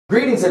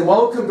Greetings and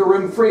welcome to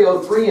room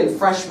 303 in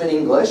Freshman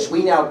English.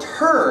 We now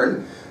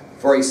turn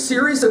for a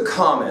series of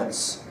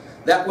comments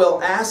that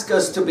will ask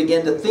us to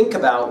begin to think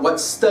about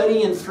what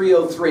study in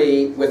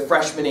 303 with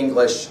Freshman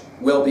English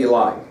will be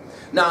like.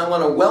 Now I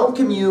want to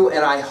welcome you,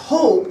 and I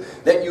hope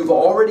that you've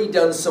already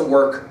done some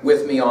work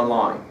with me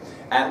online.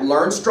 At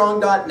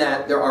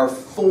LearnStrong.net there are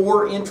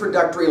 4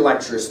 introductory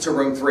lectures to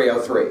room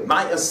 303.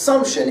 My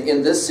assumption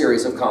in this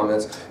series of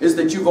comments is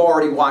that you've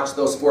already watched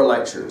those 4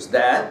 lectures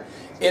that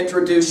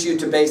introduce you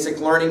to basic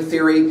learning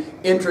theory,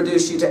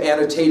 introduce you to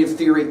annotative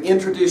theory,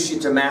 introduce you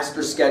to master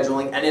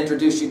scheduling, and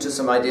introduce you to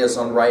some ideas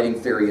on writing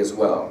theory as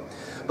well.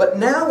 But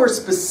now we're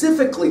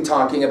specifically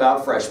talking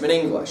about Freshman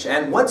English.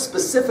 And what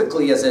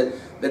specifically is it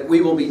that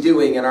we will be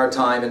doing in our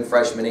time in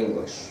Freshman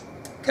English?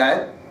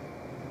 Okay?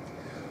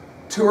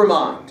 To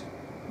remind,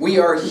 we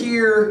are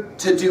here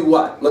to do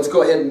what? Let's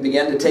go ahead and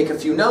begin to take a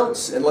few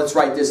notes and let's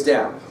write this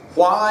down.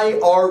 Why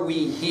are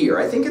we here?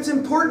 I think it's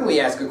important we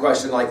ask a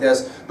question like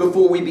this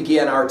before we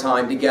begin our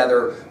time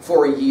together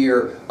for a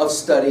year of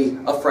study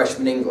of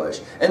Freshman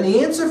English. And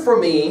the answer for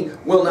me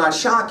will not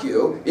shock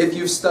you if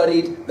you've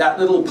studied that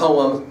little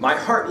poem, My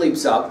Heart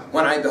Leaps Up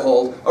When I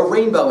Behold a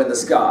Rainbow in the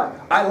Sky.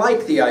 I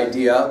like the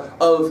idea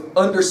of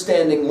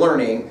understanding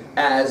learning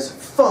as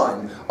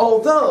fun,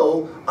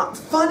 although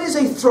fun is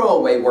a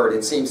throwaway word,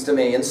 it seems to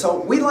me, and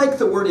so we like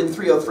the word in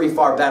 303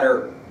 far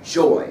better,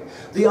 joy.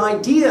 The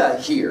idea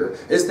here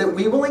is that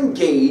we will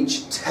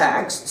engage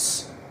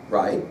texts,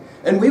 right?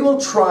 And we will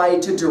try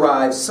to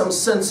derive some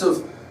sense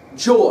of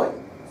joy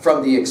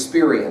from the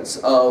experience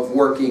of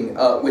working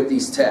with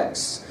these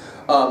texts.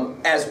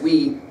 As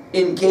we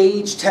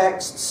engage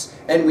texts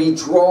and we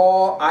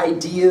draw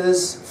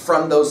ideas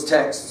from those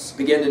texts,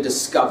 begin to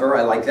discover,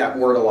 I like that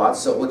word a lot,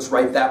 so let's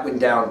write that one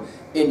down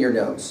in your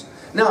notes.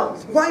 Now,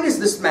 why does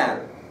this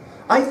matter?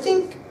 I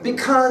think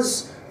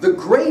because the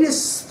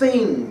greatest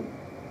thing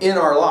in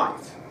our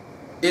life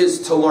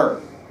is to learn.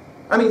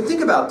 I mean,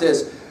 think about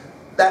this,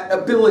 that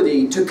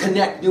ability to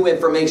connect new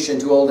information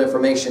to old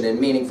information in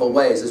meaningful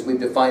ways as we've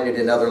defined it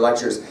in other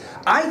lectures.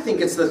 I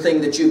think it's the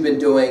thing that you've been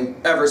doing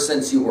ever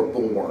since you were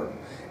born.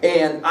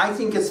 And I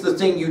think it's the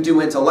thing you do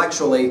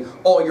intellectually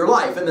all your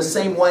life. In the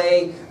same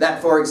way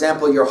that, for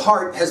example, your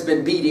heart has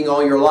been beating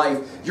all your life,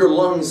 your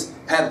lungs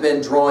have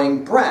been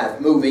drawing breath,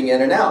 moving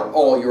in and out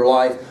all your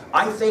life.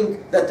 I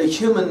think that the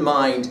human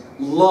mind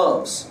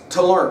loves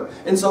to learn.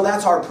 And so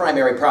that's our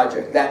primary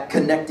project, that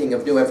connecting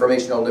of new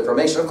information, old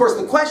information. Of course,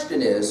 the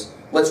question is,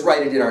 let's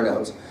write it in our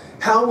notes,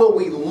 how will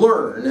we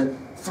learn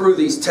through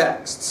these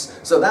texts?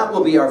 So that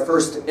will be our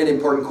first and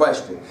important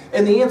question.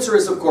 And the answer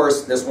is, of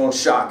course, this won't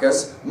shock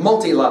us,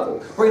 multi-level.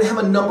 We're going to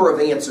have a number of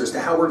answers to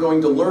how we're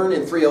going to learn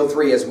in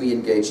 303 as we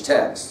engage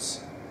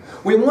texts.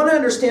 We want to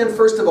understand,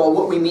 first of all,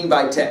 what we mean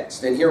by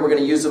text. And here we're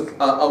going to use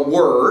a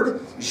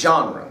word,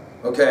 genre.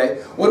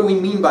 Okay? What do we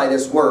mean by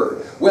this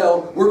word?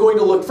 Well, we're going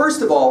to look,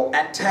 first of all,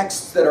 at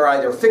texts that are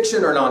either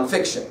fiction or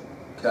nonfiction.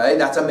 Okay?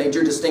 That's a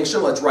major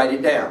distinction. Let's write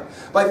it down.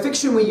 By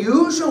fiction, we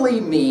usually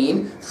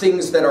mean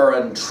things that are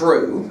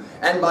untrue.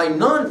 And by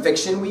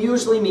nonfiction, we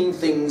usually mean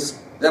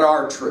things that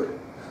are true.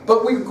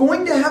 But we're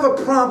going to have a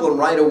problem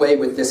right away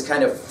with this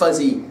kind of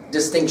fuzzy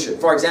distinction.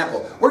 For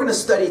example, we're going to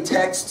study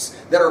texts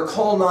that are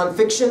called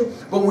nonfiction,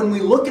 but when we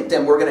look at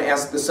them, we're going to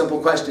ask the simple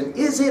question,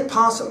 is it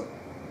possible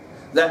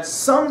that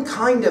some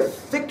kind of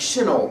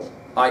fictional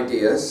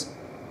ideas,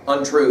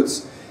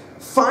 untruths,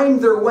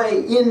 find their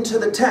way into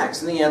the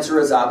text? And the answer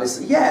is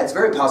obviously, yeah, it's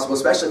very possible,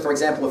 especially, for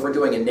example, if we're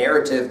doing a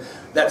narrative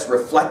that's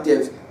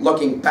reflective,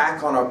 looking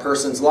back on a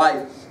person's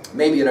life,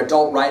 maybe an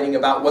adult writing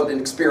about what an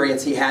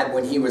experience he had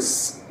when he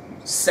was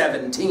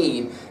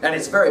 17, and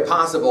it's very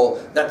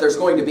possible that there's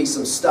going to be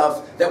some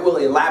stuff that will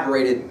be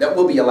elaborated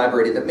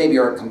that maybe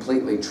aren't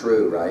completely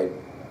true, right?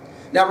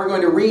 Now we're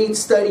going to read,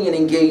 study, and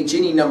engage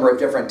any number of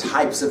different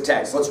types of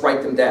text. Let's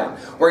write them down.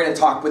 We're going to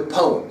talk with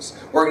poems.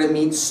 We're going to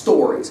meet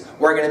stories.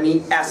 We're going to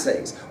meet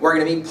essays. We're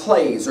going to meet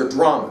plays or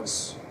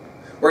dramas.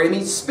 We're going to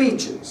meet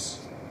speeches,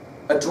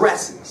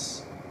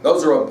 addresses.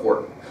 Those are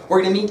important.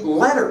 We're going to meet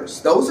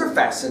letters. Those are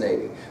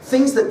fascinating.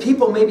 Things that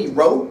people maybe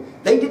wrote,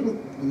 they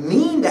didn't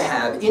mean to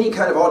have any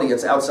kind of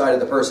audience outside of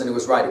the person who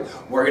was writing.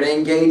 We're going to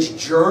engage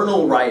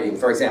journal writing,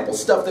 for example,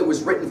 stuff that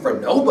was written for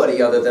nobody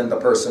other than the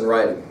person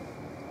writing.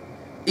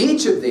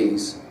 Each of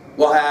these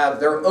will have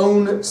their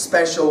own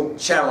special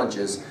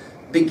challenges,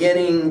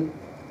 beginning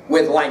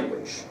with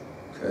language.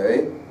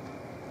 Okay?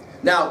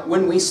 Now,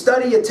 when we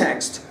study a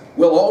text,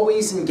 we'll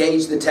always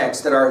engage the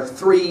text at our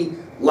 3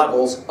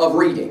 levels of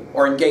reading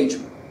or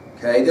engagement.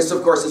 Okay? This,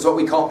 of course, is what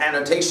we call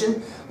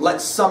annotation.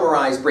 Let's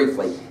summarize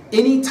briefly.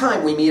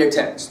 Anytime we meet a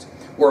text,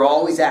 we're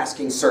always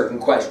asking certain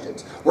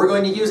questions. We're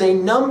going to use a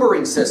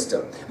numbering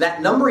system.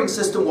 That numbering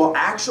system will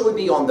actually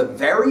be on the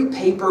very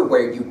paper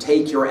where you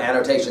take your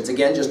annotations.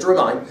 Again, just to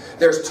remind,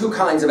 there's 2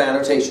 kinds of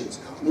annotations.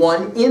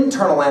 One,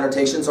 internal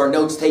annotations are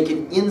notes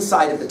taken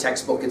inside of the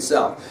textbook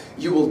itself.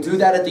 You will do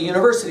that at the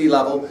university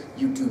level.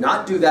 You do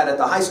not do that at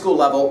the high school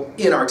level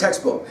in our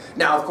textbook.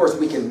 Now, of course,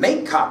 we can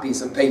make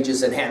copies of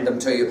pages and hand them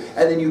to you,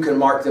 and then you can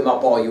mark them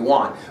up all you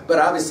want. But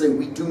obviously,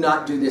 we do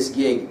not do this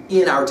gig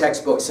in our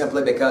textbook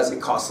simply because it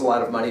costs a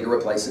lot of money to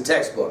replace a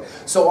textbook.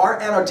 So our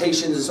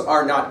annotations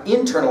are not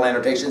internal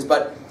annotations,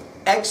 but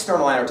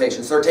external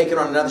annotations. They're taken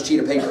on another sheet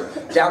of paper.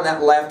 Down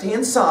that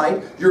left-hand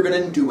side, you're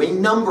going to do a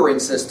numbering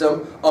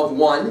system of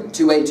 1,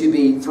 2A,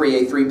 2B,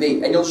 3A,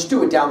 3B. And you'll just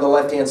do it down the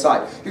left-hand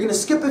side. You're going to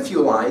skip a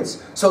few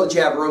lines so that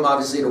you have room,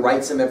 obviously, to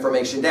write some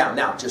information down.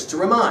 Now, just to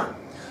remind,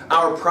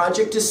 our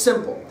project is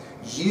simple.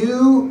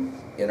 You,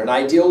 in an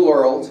ideal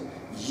world,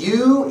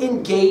 you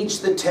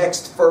engage the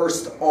text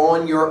first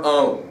on your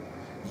own.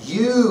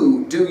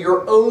 You do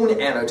your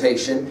own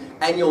annotation,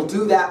 and you'll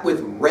do that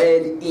with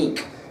red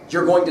ink.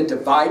 You're going to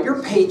divide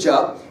your page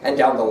up, and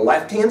down the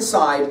left-hand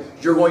side,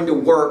 you're going to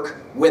work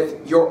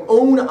with your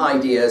own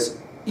ideas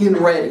in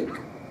red ink,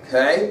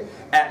 okay?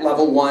 At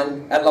level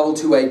 1, at level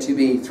 2A,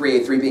 2B,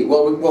 3A, 3B.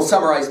 We'll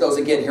summarize those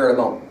again here in a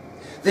moment.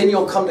 Then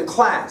you'll come to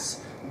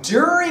class.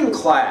 During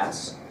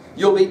class,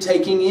 you'll be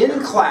taking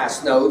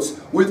in-class notes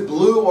with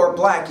blue or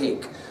black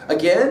ink.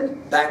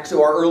 Again, back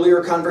to our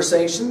earlier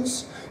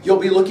conversations, you'll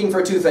be looking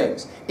for two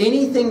things.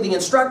 Anything the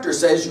instructor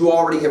says you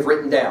already have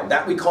written down.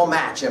 That we call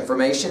match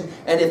information.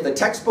 And if the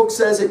textbook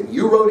says it,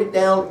 you wrote it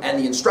down, and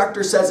the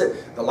instructor says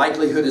it, the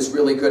likelihood is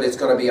really good it's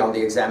going to be on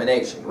the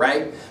examination,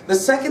 right? The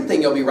second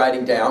thing you'll be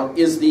writing down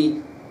is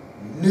the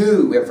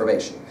new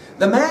information.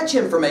 The match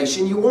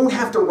information you won't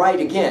have to write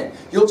again.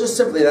 You'll just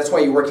simply, that's why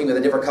you're working with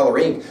a different color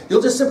ink,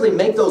 you'll just simply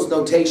make those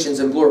notations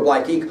in blue or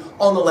black ink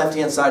on the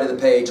left-hand side of the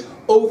page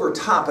over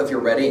top of your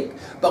red ink.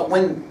 But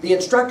when the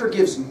instructor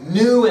gives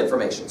new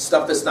information,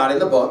 stuff that's not in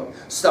the book,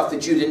 stuff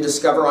that you didn't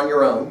discover on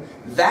your own,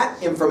 that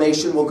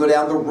information will go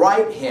down the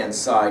right-hand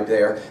side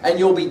there, and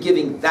you'll be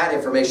giving that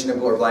information in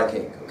blue or black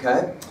ink,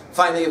 okay?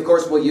 Finally, of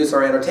course, we'll use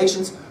our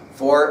annotations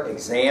for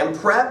exam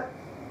prep,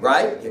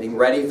 right? Getting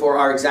ready for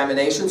our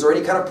examinations or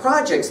any kind of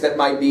projects that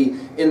might be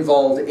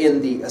involved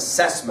in the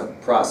assessment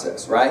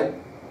process, right?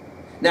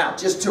 Now,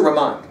 just to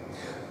remind,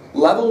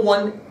 level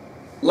 1,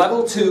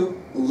 level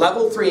 2,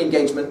 level 3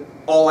 engagement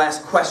all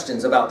ask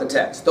questions about the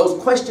text.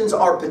 Those questions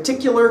are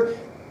particular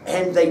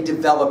and they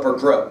develop or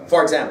grow.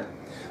 For example,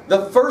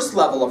 the first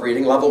level of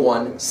reading, level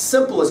 1,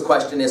 simplest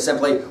question is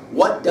simply,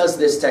 what does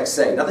this text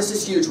say? Now this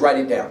is huge, write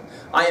it down.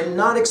 I am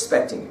not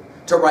expecting you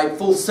to write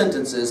full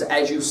sentences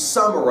as you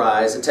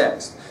summarize a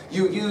text.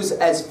 You use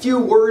as few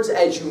words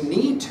as you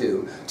need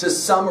to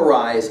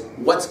summarize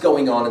what's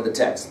going on in the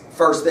text.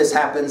 First this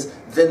happens,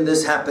 then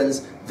this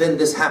happens, then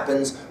this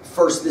happens.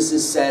 First this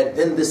is said,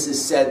 then this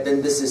is said,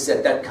 then this is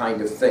said, that kind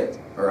of thing.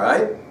 All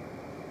right?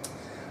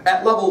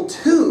 At level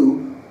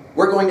 2,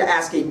 we're going to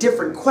ask a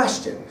different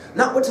question.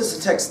 Not what does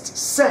the text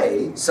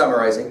say,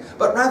 summarizing,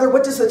 but rather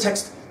what does the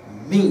text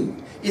mean?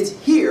 It's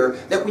here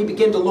that we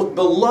begin to look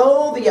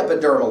below the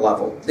epidermal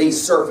level, the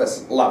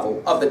surface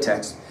level of the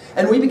text,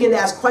 and we begin to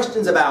ask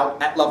questions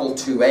about, at level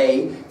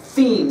 2A,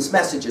 themes,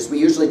 messages. We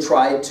usually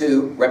try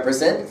to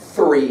represent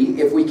 3,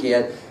 if we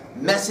can,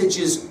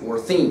 messages or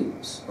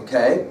themes,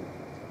 okay?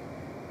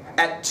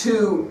 At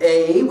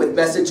 2A, with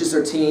messages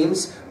or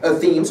themes,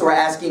 we're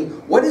asking,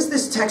 what is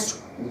this text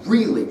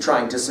really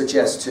trying to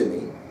suggest to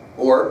me?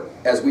 Or,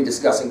 as we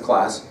discuss in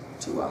class,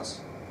 to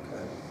us.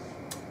 Okay.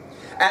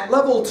 At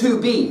level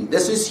 2B,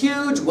 this is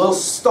huge, we'll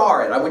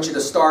star it. I want you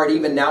to star it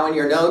even now in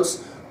your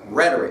notes.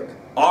 Rhetoric.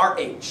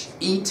 R-H-E-T-O-R-I-C.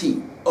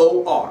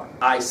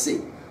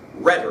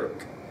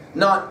 Rhetoric.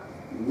 Not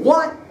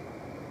what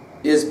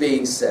is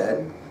being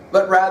said,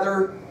 but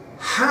rather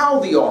how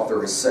the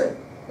author is saying.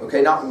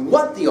 Okay, not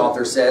what the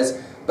author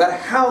says, but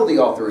how the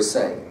author is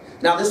saying.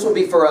 Now this will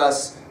be for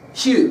us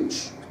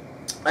huge.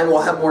 And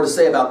we'll have more to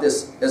say about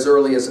this as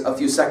early as a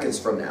few seconds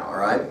from now, all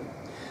right?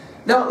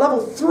 Now at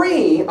level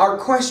 3, our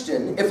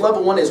question, if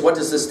level 1 is what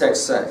does this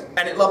text say?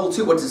 And at level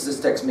 2, what does this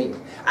text mean?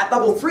 At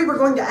level 3, we're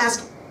going to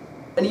ask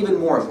an even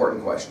more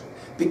important question.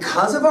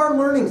 Because of our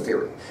learning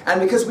theory, and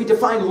because we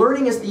define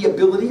learning as the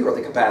ability or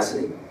the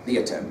capacity, the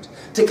attempt,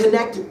 to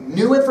connect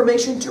new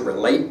information, to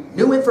relate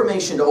new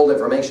information to old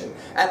information,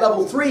 at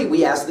level 3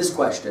 we ask this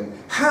question,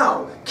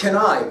 how can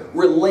I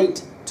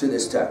relate to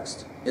this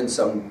text in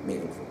some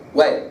meaningful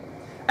way?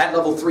 At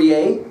level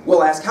 3A,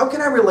 we'll ask, how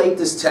can I relate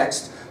this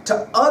text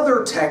to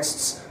other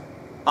texts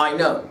I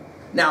know?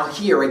 Now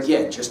here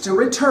again, just to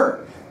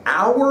return,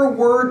 our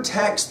word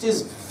text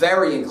is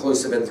very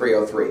inclusive in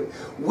 303.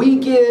 We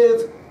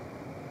give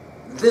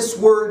this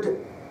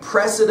word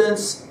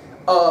precedence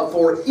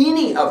for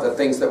any of the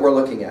things that we're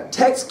looking at.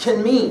 Text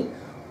can mean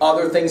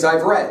other things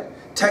I've read.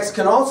 Text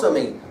can also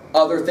mean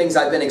other things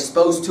I've been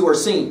exposed to or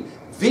seen.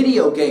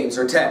 Video games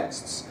are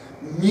texts.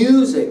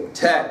 Music,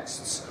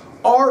 texts.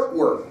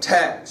 Artwork,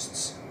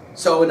 texts.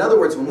 So in other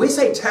words, when we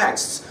say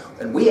texts,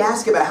 and we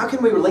ask about how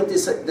can we relate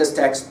this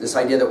text, this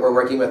idea that we're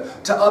working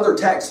with, to other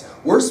texts,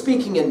 we're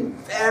speaking in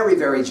very,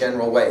 very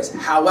general ways.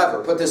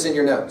 However, put this in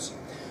your notes.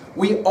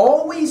 We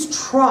always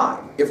try,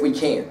 if we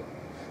can,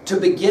 to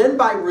begin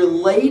by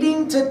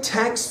relating to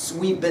texts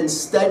we've been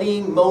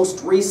studying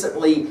most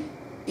recently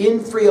in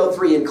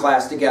 303 in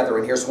class together,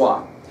 and here's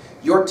why.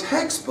 Your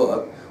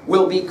textbook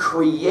will be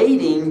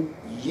creating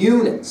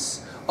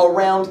units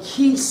around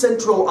key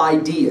central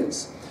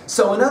ideas.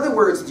 So in other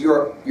words,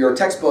 your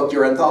textbook,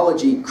 your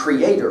anthology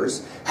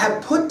creators,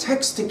 have put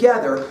text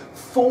together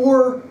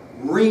for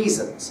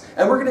reasons.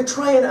 And we're going to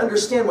try and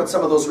understand what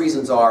some of those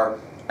reasons are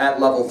at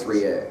level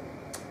 3A.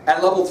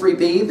 At level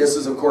 3B, this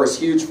is of course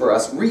huge for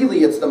us.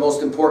 Really, it's the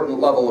most important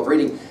level of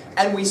reading.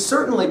 And we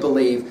certainly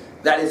believe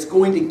that it's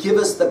going to give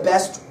us the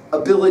best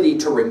ability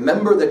to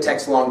remember the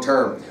text long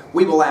term.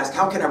 We will ask,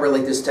 how can I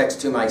relate this text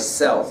to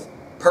myself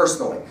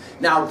personally?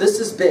 Now, this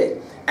is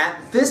big.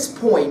 At this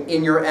point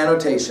in your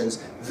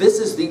annotations, this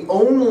is the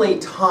only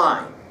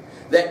time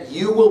that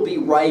you will be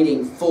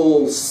writing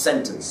full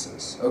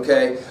sentences,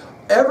 okay?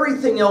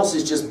 Everything else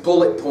is just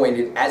bullet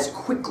pointed as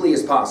quickly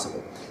as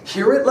possible.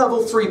 Here at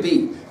level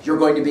 3B, you're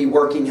going to be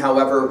working,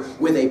 however,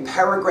 with a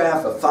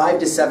paragraph of 5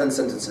 to 7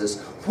 sentences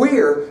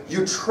where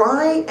you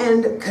try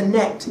and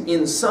connect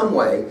in some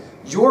way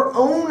your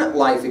own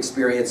life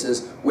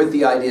experiences with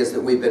the ideas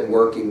that we've been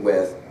working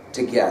with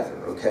together,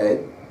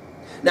 okay?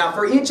 Now,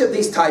 for each of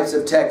these types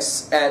of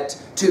texts at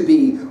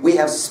 2B, we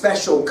have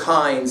special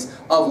kinds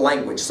of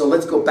language. So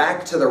let's go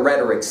back to the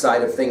rhetoric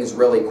side of things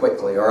really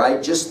quickly, all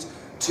right? Just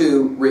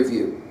to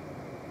review,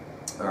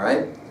 all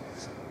right?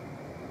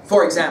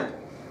 For example,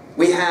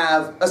 we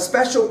have a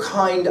special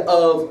kind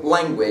of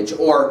language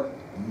or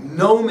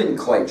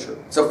nomenclature.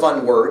 It's a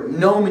fun word,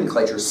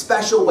 nomenclature,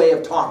 special way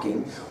of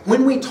talking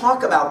when we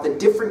talk about the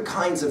different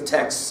kinds of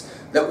texts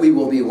that we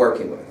will be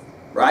working with,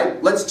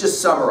 right? Let's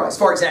just summarize.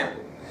 For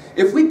example,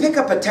 if we pick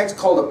up a text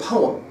called a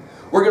poem,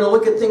 we're going to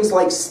look at things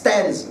like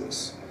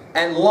stanzas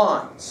and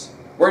lines.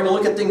 We're going to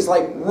look at things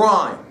like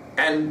rhyme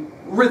and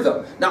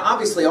rhythm. Now,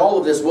 obviously, all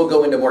of this will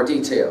go into more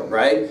detail,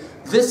 right?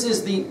 This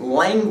is the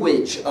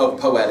language of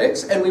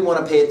poetics, and we want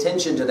to pay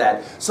attention to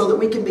that so that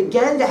we can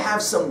begin to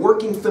have some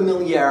working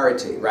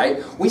familiarity,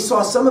 right? We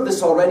saw some of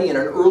this already in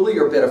an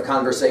earlier bit of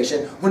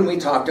conversation when we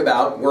talked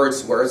about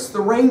Wordsworth's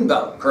The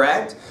Rainbow,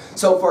 correct?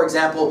 So, for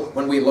example,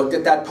 when we looked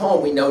at that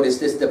poem, we noticed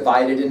this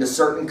divided into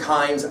certain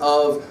kinds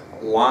of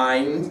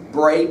line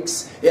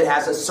breaks. It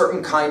has a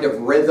certain kind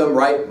of rhythm,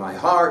 right? My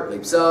heart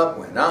leaps up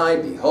when I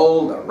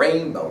behold a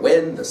rainbow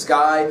in the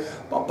sky.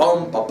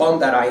 Ba-bum, ba-bum,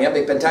 that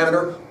iambic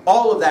pentameter.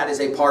 All of that is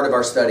a part of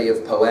our study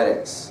of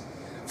poetics.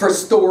 For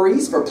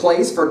stories, for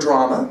plays, for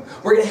drama,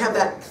 we're going to have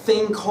that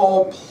thing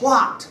called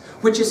plot,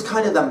 which is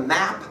kind of the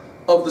map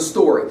of the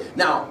story.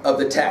 Now, of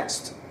the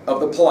text, of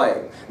the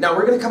play. Now,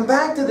 we're going to come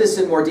back to this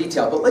in more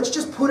detail, but let's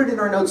just put it in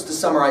our notes to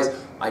summarize.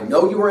 I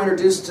know you were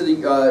introduced to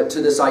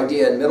this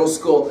idea in middle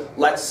school.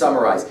 Let's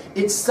summarize.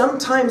 It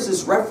sometimes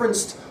is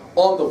referenced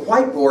on the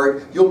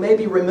whiteboard. You'll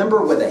maybe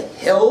remember with a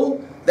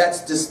hill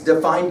that's just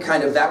defined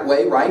kind of that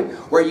way, right?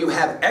 Where you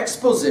have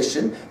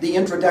exposition, the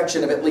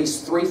introduction of at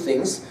least 3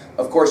 things.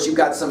 Of course, you've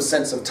got some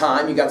sense of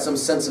time, you got some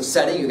sense of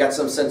setting, you got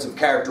some sense of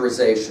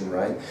characterization,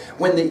 right?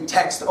 When the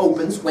text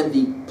opens, when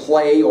the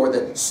play or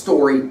the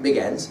story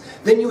begins,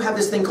 then you have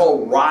this thing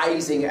called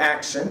rising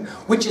action,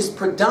 which is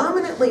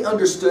predominantly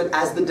understood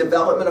as the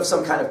development of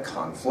some kind of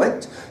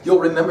conflict. You'll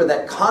remember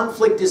that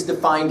conflict is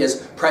defined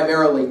as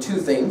primarily 2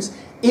 things: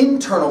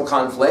 internal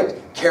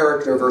conflict,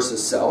 character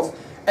versus self,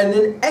 and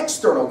then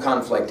external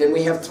conflict. And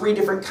we have 3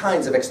 different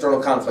kinds of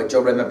external conflict,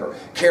 you'll remember.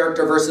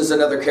 Character versus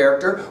another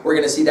character. We're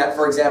going to see that,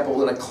 for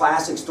example, in a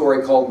classic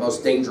story called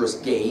Most Dangerous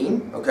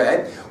Game.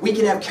 Okay? We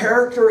can have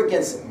character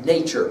against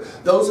nature.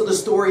 Those are the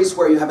stories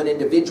where you have an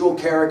individual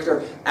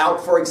character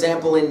out, for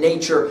example, in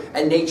nature,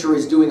 and nature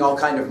is doing all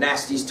kind of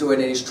nasties to it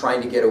and is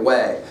trying to get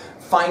away.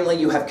 Finally,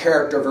 you have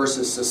character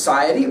versus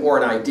society,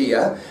 or an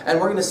idea.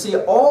 And we're going to see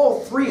all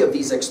 3 of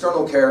these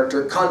external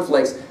character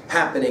conflicts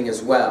happening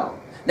as well.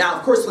 Now,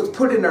 of course, let's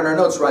put it in our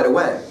notes right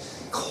away.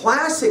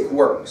 Classic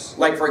works,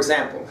 like for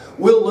example,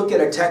 we'll look at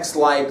a text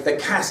like The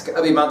Cask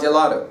of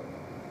Amontillado,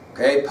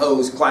 okay,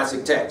 Poe's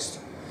classic text.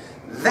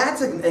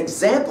 That's an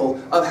example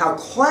of how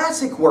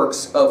classic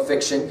works of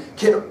fiction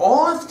can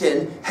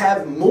often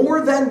have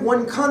more than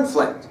one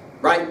conflict,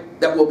 right,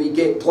 that will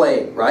be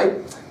playing, right?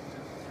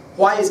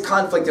 Why is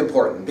conflict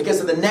important?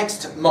 Because of the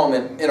next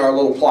moment in our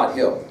little plot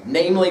hill,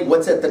 namely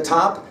what's at the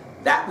top.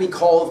 That we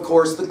call, of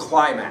course, the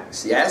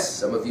climax. Yes?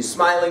 Some of you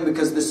smiling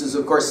because this is,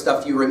 of course,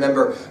 stuff you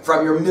remember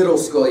from your middle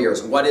school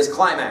years. What is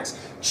climax?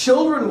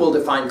 Children will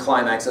define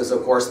climax as,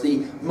 of course,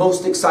 the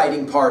most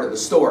exciting part of the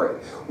story.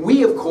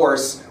 We, of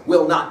course,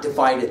 will not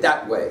define it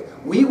that way.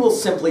 We will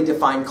simply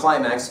define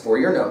climax for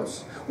your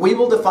notes. We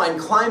will define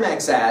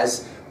climax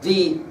as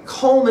the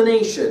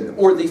culmination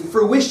or the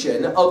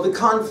fruition of the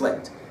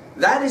conflict.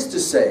 That is to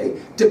say,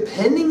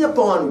 depending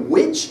upon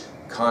which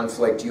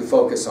conflict you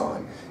focus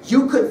on,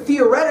 you could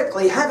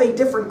theoretically have a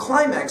different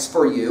climax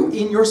for you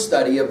in your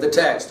study of the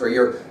text or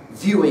your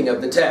viewing of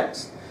the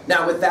text.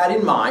 Now, with that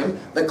in mind,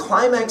 the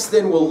climax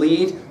then will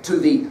lead to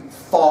the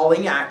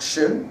falling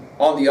action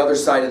on the other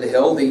side of the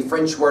hill. The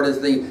French word is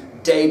the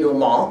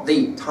denouement,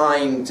 the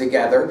tying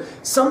together,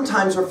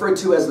 sometimes referred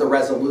to as the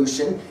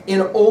resolution.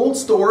 In old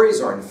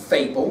stories or in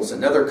fables,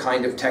 another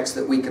kind of text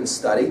that we can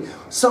study,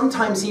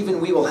 sometimes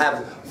even we will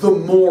have the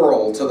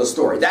moral to the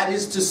story. That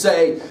is to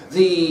say,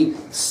 the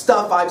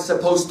stuff I'm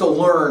supposed to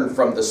learn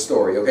from the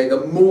story, okay,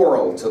 the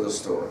moral to the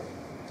story.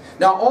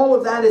 Now, all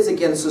of that is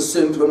again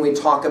assumed when we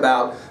talk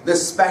about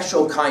this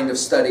special kind of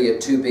study at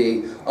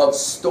 2B of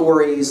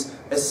stories,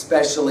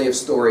 especially of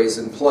stories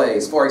and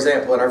plays. For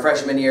example, in our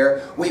freshman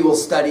year, we will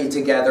study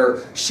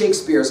together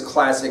Shakespeare's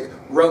classic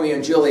Romeo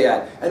and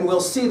Juliet, and we'll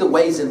see the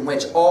ways in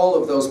which all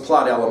of those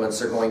plot elements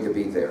are going to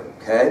be there,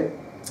 okay?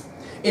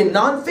 In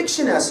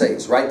nonfiction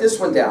essays, write this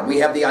one down, we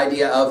have the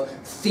idea of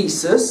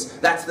thesis,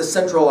 that's the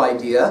central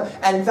idea,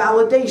 and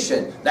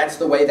validation, that's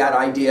the way that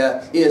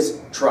idea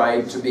is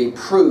tried to be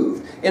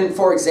proved. In,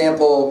 for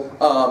example,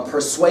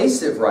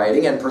 persuasive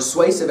writing and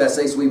persuasive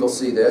essays, we will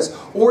see this,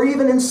 or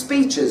even in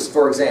speeches,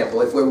 for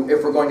example, if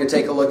we're going to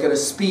take a look at a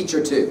speech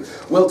or two.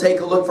 We'll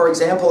take a look, for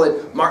example,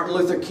 at Martin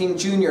Luther King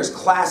Jr.'s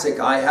classic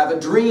I Have a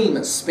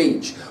Dream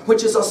speech,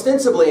 which is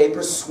ostensibly a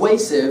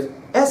persuasive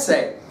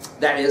essay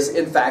that is,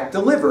 in fact,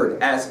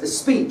 delivered as a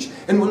speech.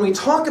 And when we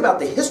talk about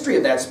the history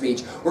of that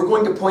speech, we're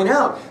going to point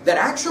out that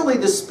actually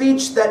the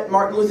speech that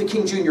Martin Luther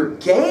King Jr.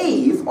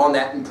 gave on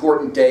that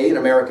important day in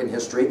American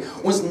history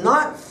was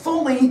not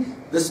fully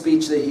the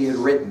speech that he had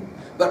written,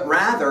 but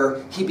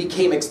rather he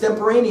became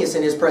extemporaneous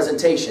in his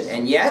presentation.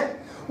 And yet,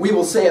 we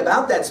will say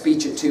about that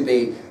speech at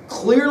 2B,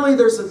 clearly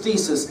there's a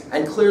thesis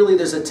and clearly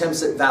there's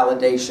attempts at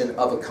validation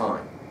of a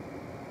kind.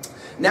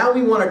 Now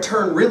we want to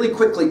turn really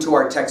quickly to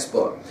our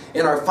textbook.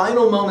 In our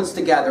final moments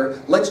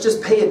together, let's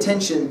just pay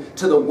attention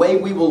to the way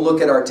we will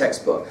look at our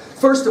textbook.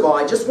 First of all,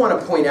 I just want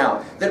to point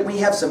out that we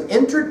have some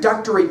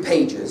introductory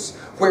pages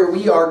where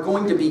we are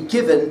going to be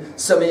given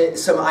some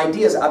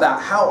ideas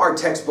about how our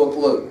textbook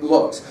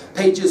looks.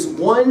 Pages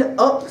 1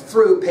 up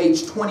through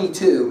page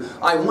 22,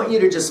 I want you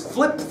to just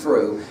flip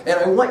through and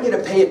I want you to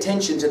pay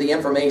attention to the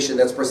information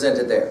that's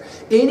presented there.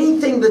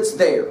 Anything that's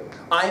there,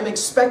 I am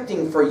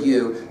expecting for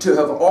you to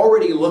have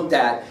already looked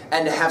at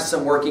and to have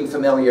some working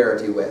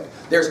familiarity with.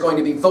 There's going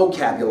to be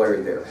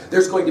vocabulary there.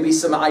 There's going to be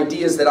some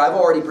ideas that I've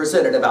already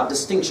presented about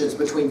distinctions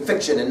between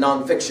fiction and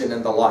nonfiction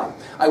and the like.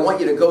 I want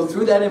you to go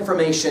through that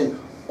information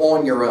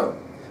on your own.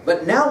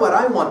 But now what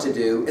I want to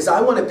do is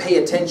I want to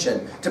pay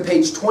attention to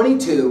page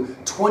 22,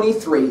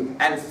 23,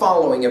 and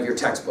following of your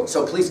textbook.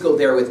 So please go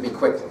there with me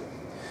quickly.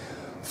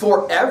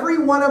 For every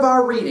one of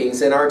our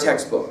readings in our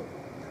textbook,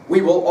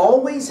 we will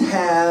always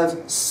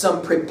have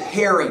some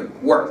preparing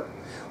work.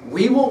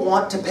 We will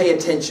want to pay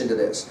attention to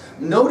this.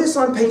 Notice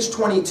on page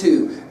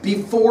 22,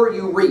 before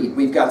you read,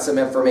 we've got some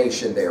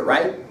information there,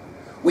 right?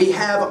 We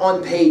have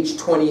on page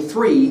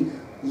 23,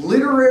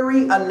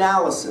 literary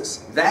analysis.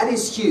 That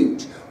is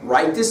huge.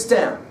 Write this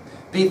down.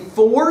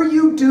 Before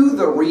you do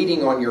the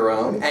reading on your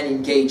own and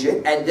engage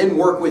it, and then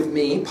work with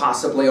me,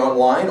 possibly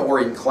online or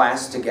in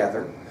class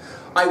together,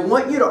 I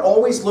want you to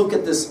always look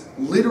at this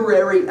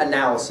literary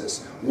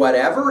analysis.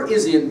 Whatever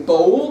is in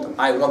bold,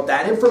 I want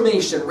that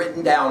information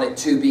written down at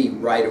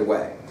 2B right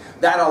away.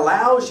 That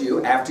allows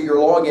you, after your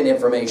login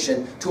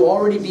information, to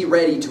already be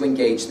ready to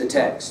engage the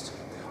text.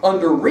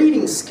 Under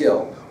reading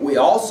skill, we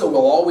also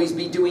will always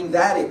be doing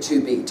that at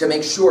 2B to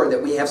make sure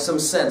that we have some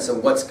sense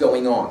of what's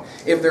going on.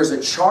 If there's a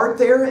chart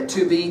there at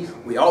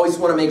 2B, we always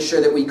want to make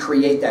sure that we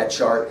create that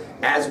chart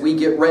as we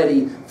get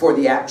ready for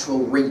the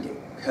actual reading.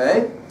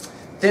 Okay?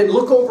 Then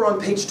look over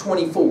on page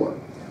 24.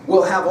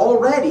 We'll have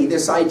already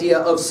this idea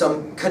of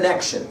some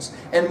connections,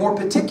 and more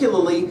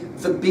particularly,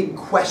 the big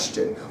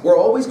question. We're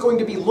always going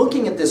to be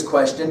looking at this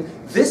question.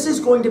 This is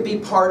going to be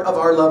part of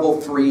our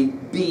level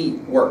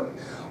 3B work.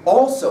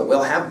 Also,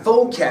 we'll have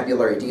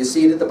vocabulary. Do you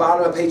see it at the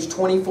bottom of page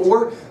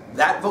 24?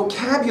 That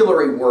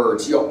vocabulary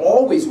words you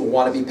always will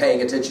want to be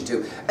paying attention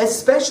to,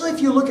 especially if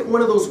you look at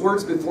one of those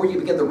words before you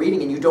begin the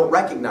reading and you don't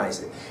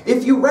recognize it.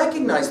 If you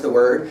recognize the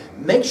word,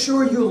 make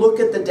sure you look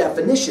at the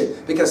definition,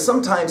 because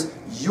sometimes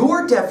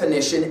your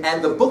definition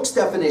and the book's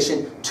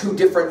definition, two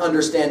different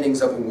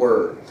understandings of a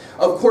word.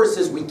 Of course,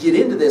 as we get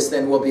into this,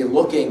 then we'll be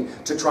looking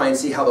to try and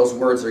see how those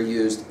words are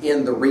used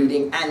in the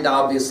reading, and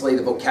obviously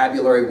the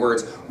vocabulary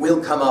words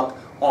will come up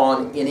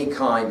on any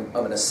kind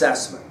of an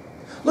assessment.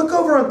 Look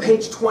over on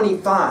page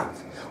 25.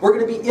 We're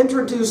going to be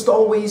introduced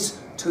always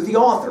to the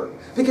author,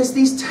 because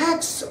these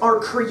texts are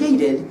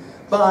created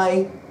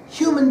by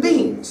human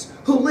beings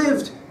who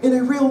lived in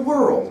a real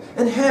world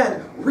and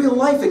had real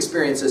life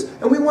experiences,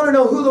 and we want to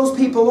know who those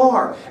people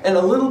are and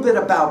a little bit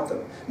about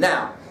them.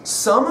 Now,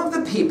 some of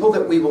the people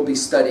that we will be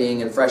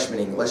studying in freshman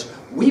English,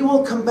 we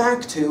will come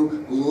back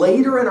to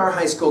later in our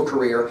high school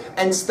career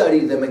and study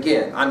them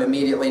again. I'm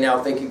immediately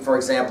now thinking, for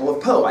example,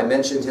 of Poe. I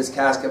mentioned his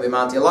Cask of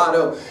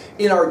Amontillado.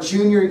 In our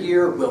junior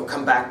year, we'll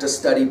come back to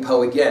study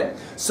Poe again.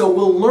 So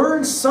we'll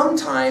learn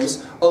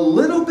sometimes a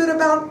little bit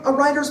about a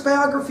writer's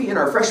biography in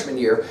our freshman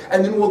year,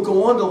 and then we'll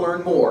go on to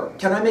learn more.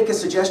 Can I make a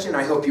suggestion?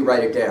 I hope you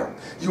write it down.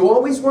 You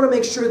always want to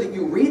make sure that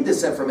you read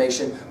this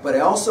information, but I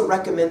also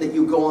recommend that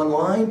you go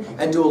online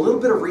and do a little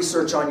bit of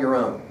research on your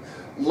own.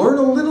 learn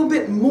a little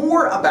bit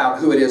more about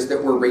who it is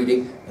that we're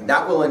reading, and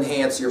that will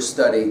enhance your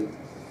study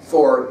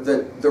for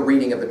the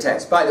reading of the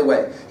text. By the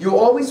way, you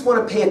always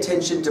want to pay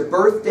attention to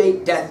birth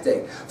date, death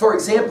date. For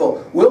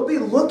example, we'll be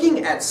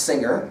looking at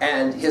Singer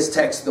and his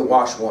text, The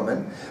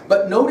Washwoman,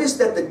 but notice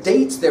that the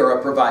dates there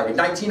are provided,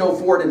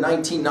 1904 to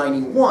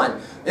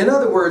 1991. In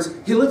other words,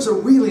 he lives a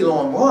really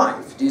long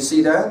life. Do you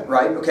see that?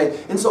 Right?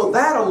 Okay. And so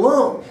that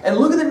alone, and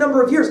look at the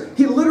number of years.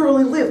 He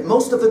literally lived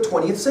most of the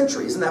 20th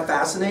century. Isn't that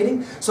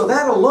fascinating? So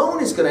that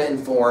alone is going to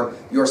inform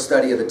your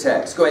study of the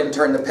text. Go ahead and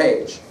turn the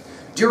page.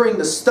 During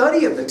the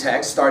study of the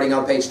text, starting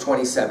on page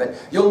 27,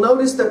 you'll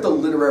notice that the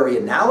literary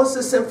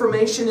analysis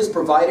information is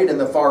provided in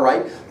the far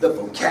right. The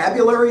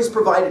vocabulary is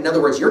provided. In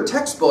other words, your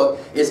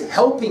textbook is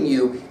helping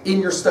you in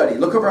your study.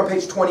 Look over on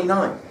page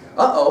 29.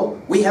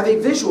 Uh-oh, we have a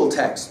visual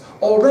text.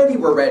 Already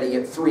we're ready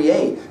at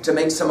 3A to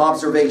make some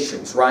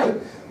observations, right?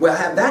 We'll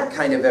have that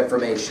kind of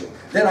information.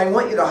 Then I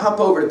want you to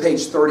hop over to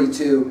page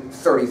 32,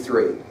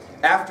 33.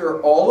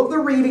 After all of the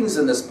readings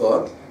in this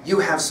book, you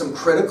have some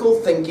critical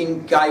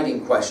thinking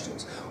guiding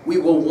questions. We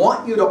will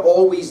want you to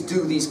always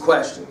do these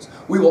questions.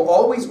 We will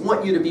always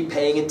want you to be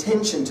paying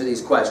attention to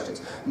these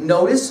questions.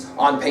 Notice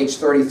on page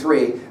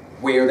 33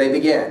 where they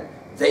begin.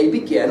 They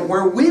begin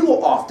where we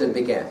will often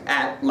begin,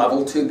 at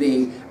level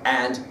 2B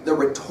and the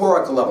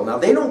rhetorical level. Now,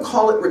 they don't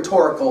call it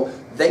rhetorical,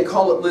 they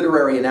call it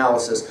literary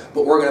analysis,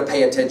 but we're going to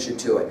pay attention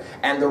to it.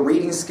 And the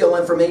reading skill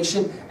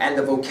information and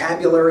the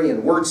vocabulary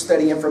and word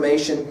study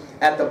information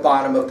at the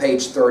bottom of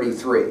page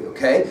 33,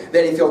 okay?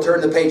 Then if you'll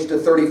turn the page to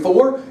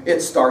 34, it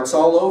starts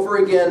all over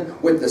again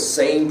with the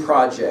same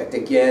project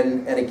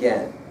again and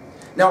again.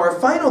 Now, our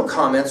final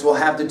comments will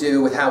have to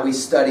do with how we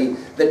study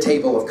the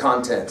table of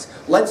contents.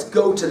 Let's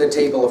go to the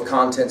table of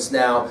contents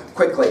now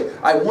quickly.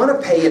 I want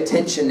to pay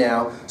attention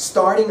now,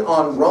 starting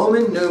on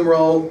Roman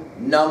numeral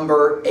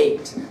number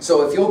 8.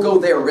 So if you'll go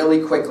there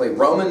really quickly,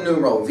 Roman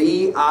numeral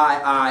VIII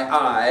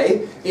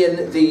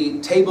in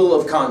the table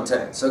of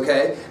contents,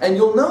 okay? And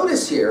you'll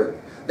notice here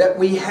that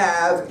we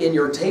have in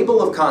your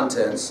table of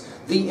contents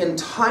the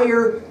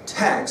entire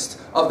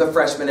text of the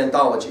freshman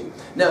anthology.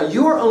 Now,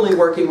 you are only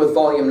working with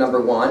volume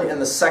number 1,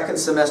 and the second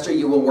semester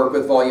you will work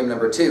with volume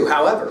number 2.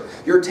 However,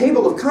 your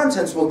table of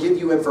contents will give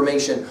you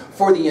information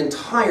for the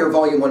entire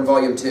volume 1,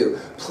 volume 2.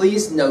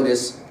 Please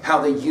notice how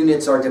the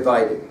units are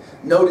divided.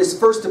 Notice,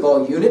 first of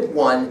all, unit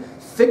 1,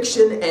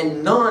 fiction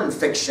and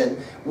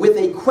non-fiction, with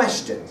a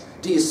question.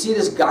 Do you see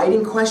this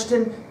guiding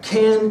question?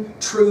 Can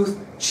truth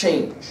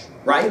change?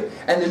 Right?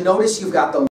 And then notice you've got the